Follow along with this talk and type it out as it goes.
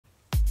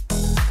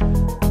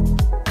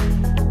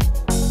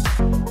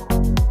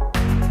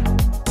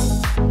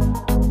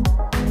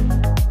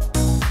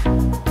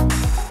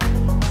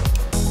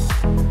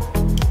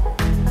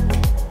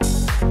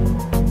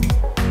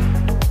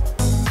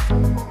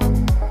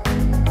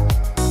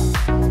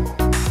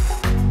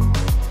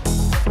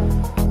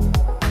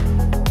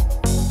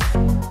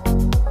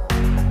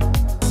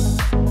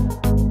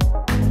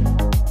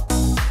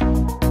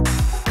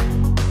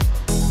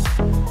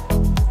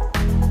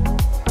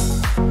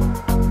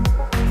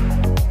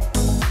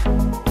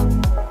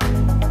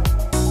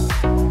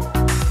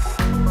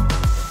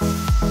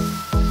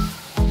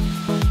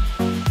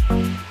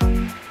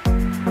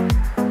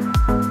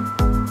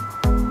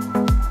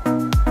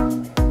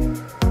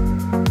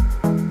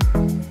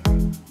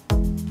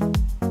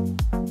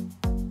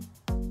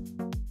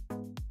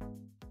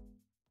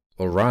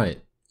Alright,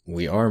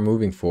 we are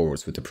moving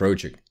forwards with the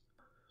project.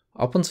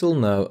 Up until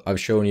now, I've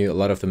shown you a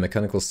lot of the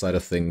mechanical side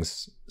of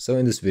things, so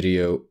in this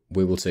video,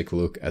 we will take a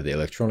look at the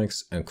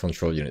electronics and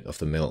control unit of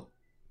the mill.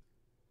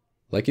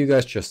 Like you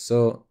guys just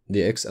saw,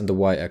 the X and the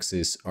Y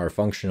axis are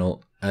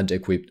functional and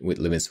equipped with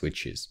limit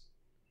switches.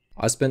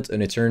 I spent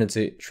an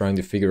eternity trying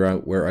to figure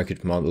out where I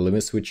could mount the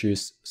limit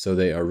switches so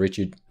they are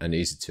rigid and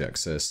easy to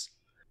access.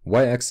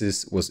 Y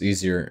axis was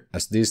easier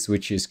as these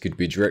switches could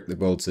be directly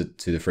bolted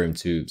to the frame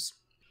tubes.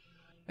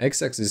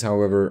 X axis,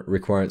 however,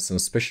 required some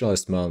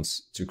specialized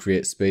mounts to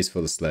create space for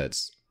the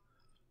sleds.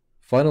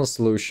 Final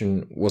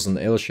solution was an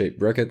L-shaped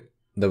bracket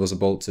that was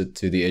bolted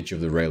to the edge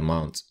of the rail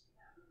mount.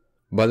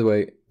 By the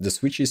way, the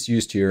switches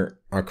used here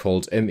are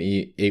called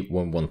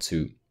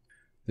ME8112.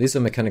 These are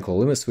mechanical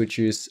limit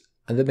switches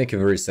and they make a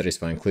very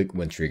satisfying click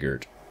when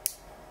triggered.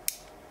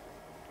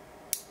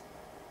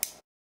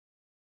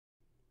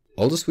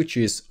 All the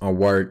switches are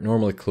wired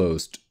normally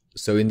closed,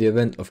 so in the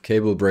event of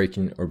cable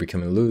breaking or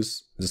becoming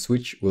loose, the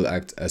switch will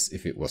act as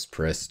if it was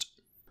pressed.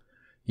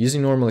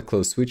 Using normally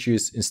closed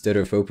switches instead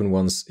of open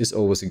ones is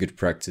always a good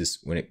practice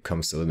when it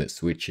comes to limit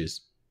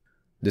switches.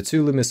 The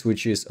two limit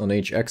switches on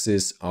each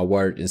axis are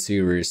wired in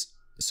series,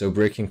 so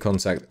breaking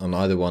contact on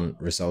either one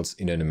results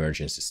in an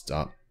emergency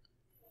stop.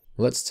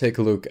 Let's take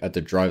a look at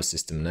the drive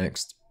system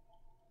next.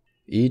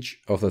 Each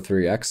of the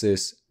three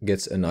axes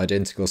gets an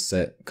identical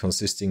set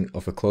consisting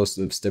of a closed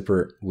loop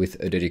stepper with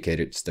a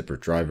dedicated stepper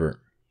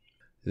driver.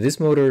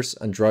 These motors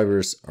and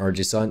drivers are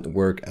designed to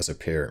work as a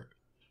pair.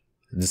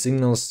 The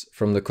signals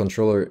from the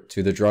controller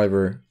to the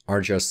driver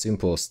are just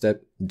simple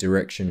step,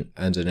 direction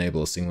and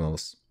enable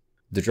signals.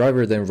 The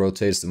driver then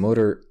rotates the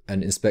motor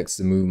and inspects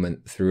the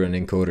movement through an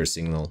encoder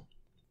signal.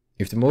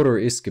 If the motor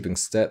is skipping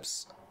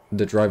steps,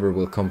 the driver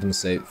will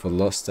compensate for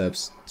lost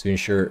steps to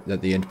ensure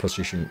that the end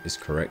position is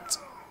correct.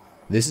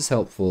 This is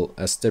helpful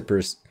as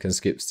steppers can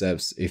skip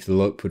steps if the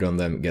load put on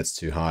them gets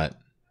too high.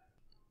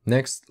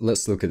 Next,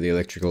 let's look at the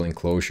electrical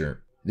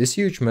enclosure. This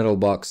huge metal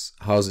box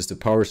houses the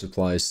power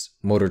supplies,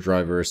 motor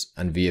drivers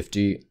and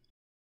VFD,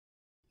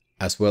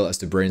 as well as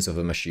the brains of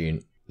the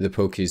machine, the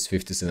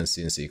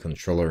PoKeys57CNC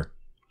controller.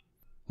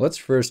 Let's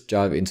first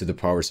dive into the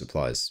power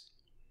supplies.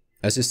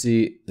 As you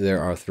see,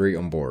 there are three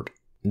on board.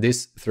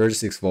 This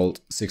 36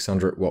 volt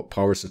 600 watt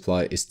power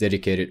supply is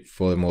dedicated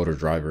for the motor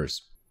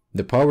drivers.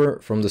 The power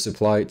from the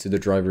supply to the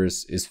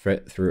drivers is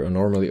fed through a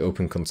normally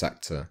open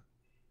contactor.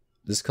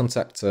 This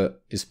contactor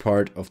is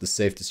part of the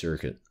safety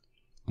circuit.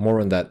 More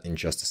on that in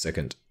just a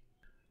second.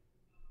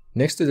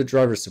 Next to the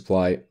driver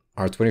supply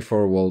are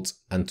 24 volt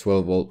and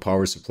 12 volt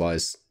power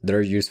supplies that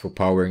are used for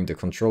powering the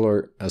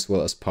controller as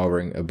well as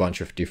powering a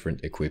bunch of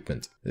different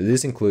equipment.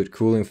 These include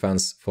cooling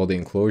fans for the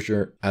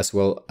enclosure as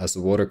well as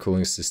the water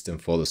cooling system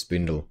for the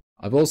spindle.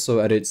 I've also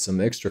added some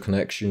extra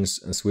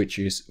connections and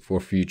switches for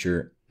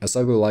future, as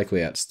I will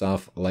likely add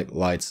stuff like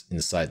lights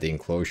inside the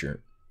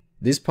enclosure.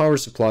 These power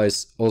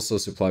supplies also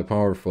supply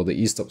power for the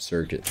e-stop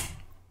circuit.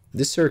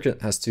 This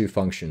circuit has two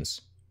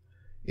functions.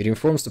 It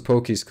informs the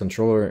PoKeys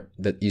controller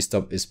that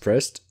e-stop is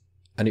pressed,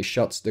 and it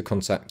shuts the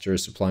contactor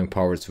supplying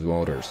power to the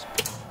motors.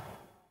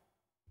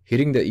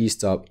 Hitting the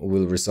e-stop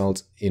will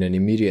result in an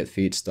immediate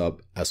feed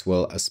stop as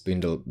well as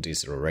spindle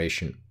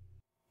deceleration.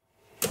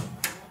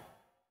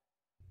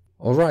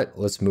 Alright,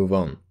 let's move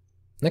on.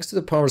 Next to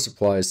the power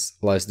supplies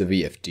lies the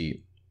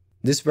VFD.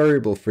 This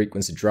variable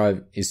frequency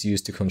drive is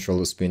used to control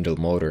the spindle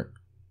motor.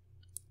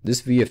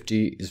 This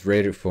VFD is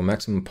rated for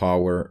maximum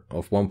power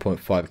of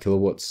 1.5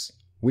 kilowatts,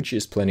 which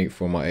is plenty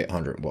for my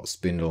 800 watt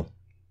spindle.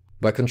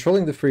 By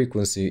controlling the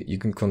frequency, you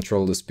can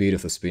control the speed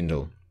of the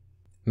spindle.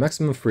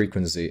 Maximum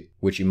frequency,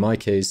 which in my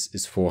case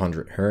is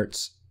 400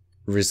 Hz,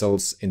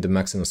 results in the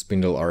maximum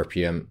spindle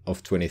RPM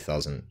of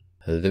 20,000.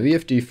 The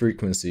VFD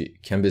frequency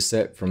can be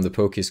set from the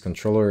PoKeys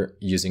controller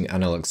using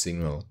analog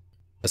signal.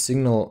 A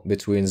signal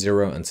between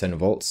 0 and 10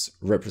 volts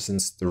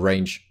represents the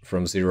range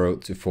from 0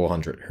 to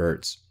 400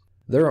 Hz.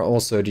 There are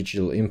also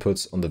digital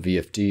inputs on the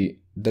VFD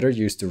that are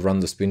used to run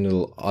the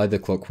spindle either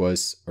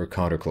clockwise or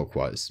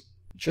counterclockwise.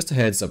 Just a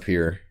heads up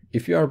here,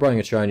 if you are buying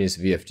a Chinese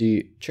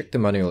VFD, check the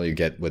manual you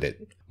get with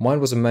it. Mine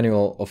was a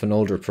manual of an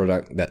older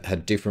product that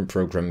had different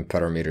programming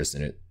parameters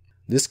in it.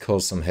 This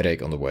caused some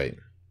headache on the way.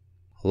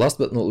 Last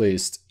but not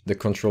least, the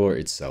controller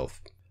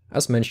itself.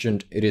 As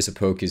mentioned, it is a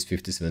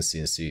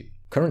PoKeys57CNC.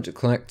 Currently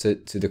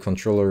connected to the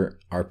controller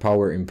are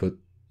power input,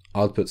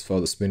 outputs for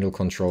the spindle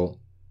control,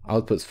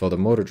 outputs for the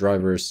motor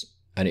drivers,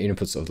 and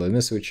inputs of the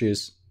limit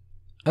switches,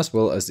 as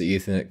well as the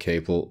Ethernet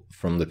cable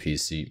from the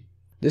PC.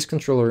 This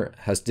controller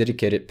has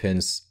dedicated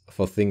pins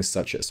for things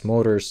such as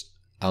motors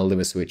and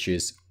limit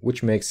switches,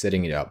 which makes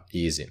setting it up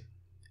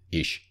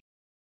easy-ish.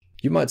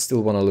 You might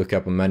still want to look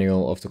up a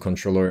manual of the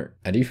controller,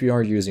 and if you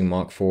are using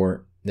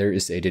Mach4, there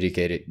is a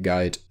dedicated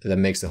guide that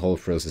makes the whole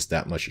process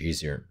that much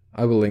easier.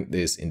 I will link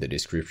this in the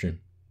description.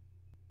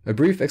 A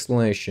brief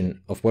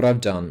explanation of what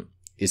I've done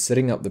is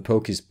setting up the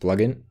PoKeys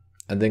plugin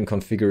and then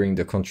configuring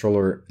the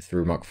controller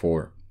through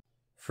Mach4.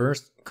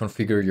 First,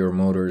 configure your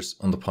motors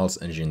on the Pulse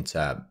Engine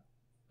tab.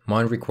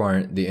 Mine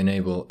require the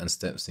enable and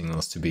step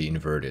signals to be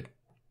inverted.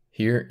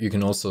 Here you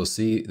can also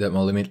see that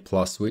my limit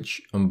plus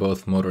switch on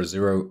both motor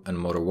 0 and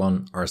motor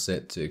 1 are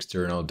set to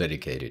external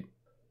dedicated.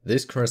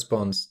 This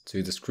corresponds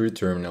to the screw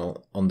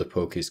terminal on the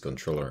PoKeys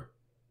controller.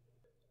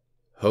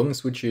 Homing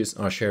switches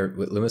are shared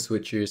with limit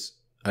switches,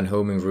 and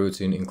homing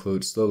routine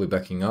includes slowly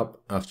backing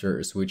up after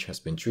a switch has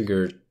been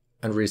triggered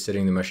and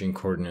resetting the machine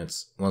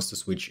coordinates once the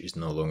switch is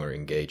no longer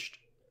engaged.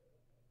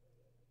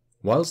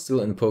 While still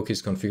in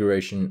PoKeys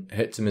configuration,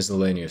 head to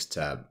Miscellaneous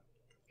tab.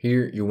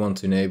 Here you want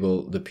to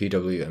enable the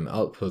PWM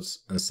outputs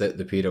and set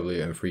the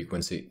PWM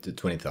frequency to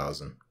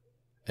 20,000.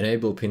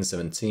 Enable pin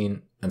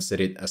 17 and set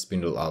it as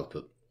spindle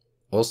output.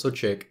 Also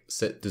check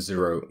Set to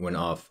 0 when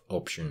off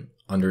option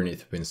underneath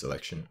the pin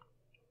selection.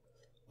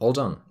 All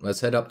done,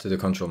 let's head up to the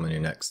control menu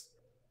next.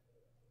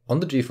 On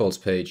the defaults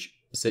page,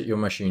 set your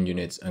machine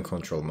units and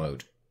control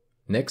mode.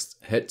 Next,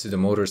 head to the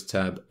Motors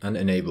tab and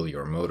enable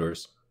your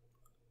motors.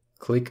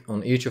 Click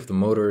on each of the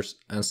motors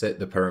and set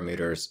the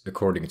parameters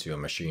according to your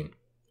machine.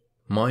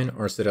 Mine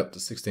are set up to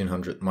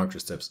 1600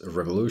 microsteps of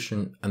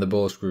revolution and the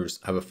ball screws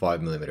have a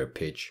 5mm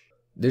pitch.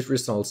 This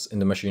results in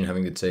the machine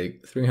having to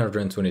take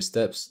 320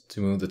 steps to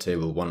move the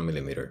table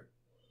 1mm.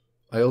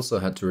 I also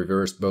had to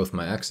reverse both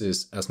my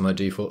axes as my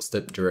default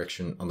step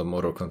direction on the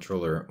motor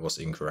controller was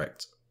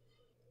incorrect.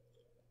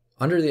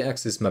 Under the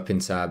Axis Mapping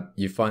tab,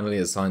 you finally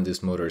assign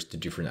these motors to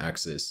different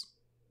axes.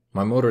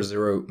 My motor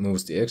 0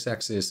 moves the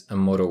x-axis and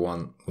motor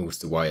 1 moves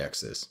the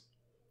y-axis.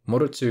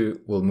 Motor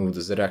 2 will move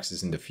the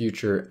z-axis in the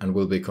future and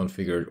will be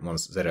configured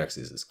once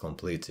z-axis is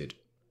completed.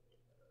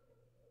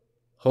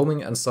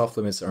 Homing and soft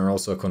limits are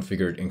also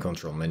configured in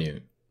control menu.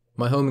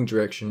 My homing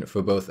direction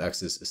for both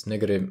axes is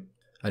negative,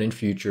 and in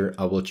future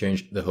I will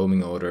change the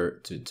homing order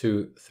to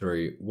 2,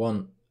 3,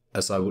 1,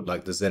 as I would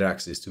like the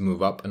z-axis to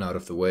move up and out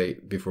of the way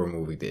before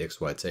moving the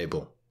xy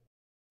table.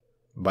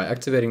 By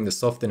activating the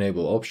soft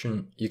enable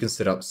option, you can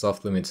set up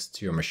soft limits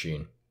to your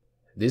machine.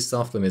 These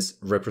soft limits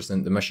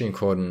represent the machine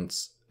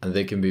coordinates and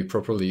they can be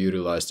properly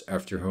utilized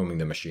after homing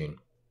the machine.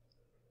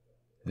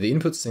 The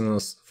input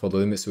signals for the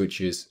limit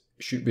switches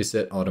should be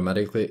set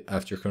automatically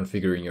after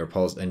configuring your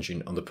pulse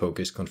engine on the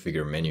PoKeys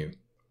configure menu.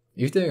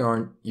 If they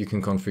aren't, you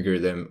can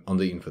configure them on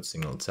the input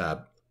signal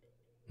tab.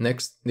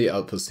 Next, the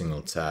output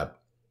signal tab.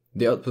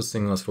 The output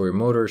signals for your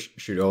motors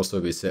should also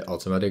be set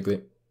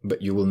automatically,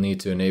 but you will need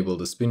to enable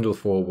the spindle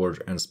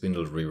forward and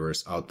spindle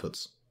reverse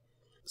outputs.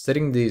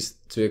 Setting these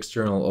to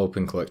external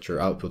open collector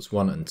outputs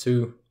 1 and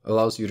 2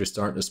 allows you to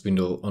start the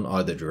spindle on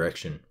either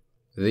direction.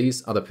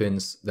 These are the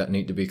pins that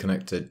need to be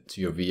connected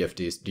to your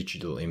VFD's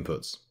digital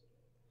inputs.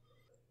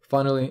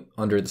 Finally,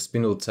 under the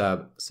spindle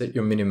tab, set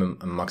your minimum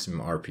and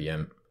maximum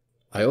RPM.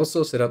 I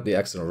also set up the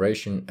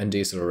acceleration and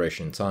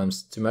deceleration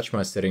times to match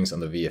my settings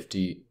on the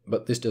VFD,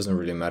 but this doesn't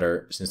really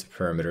matter since the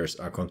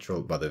parameters are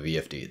controlled by the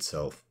VFD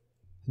itself.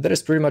 That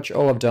is pretty much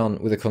all I've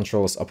done with the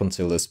controls up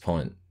until this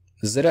point.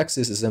 The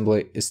Z-axis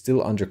assembly is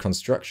still under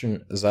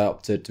construction as I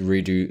opted to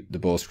redo the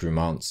ball screw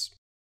mounts.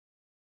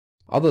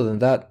 Other than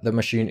that, the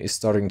machine is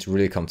starting to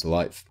really come to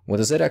life. When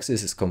the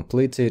Z-axis is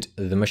completed,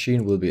 the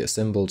machine will be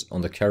assembled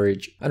on the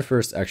carriage and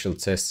first actual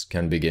tests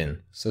can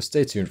begin, so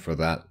stay tuned for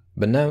that.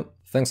 But now,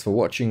 thanks for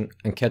watching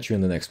and catch you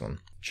in the next one.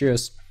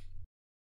 Cheers!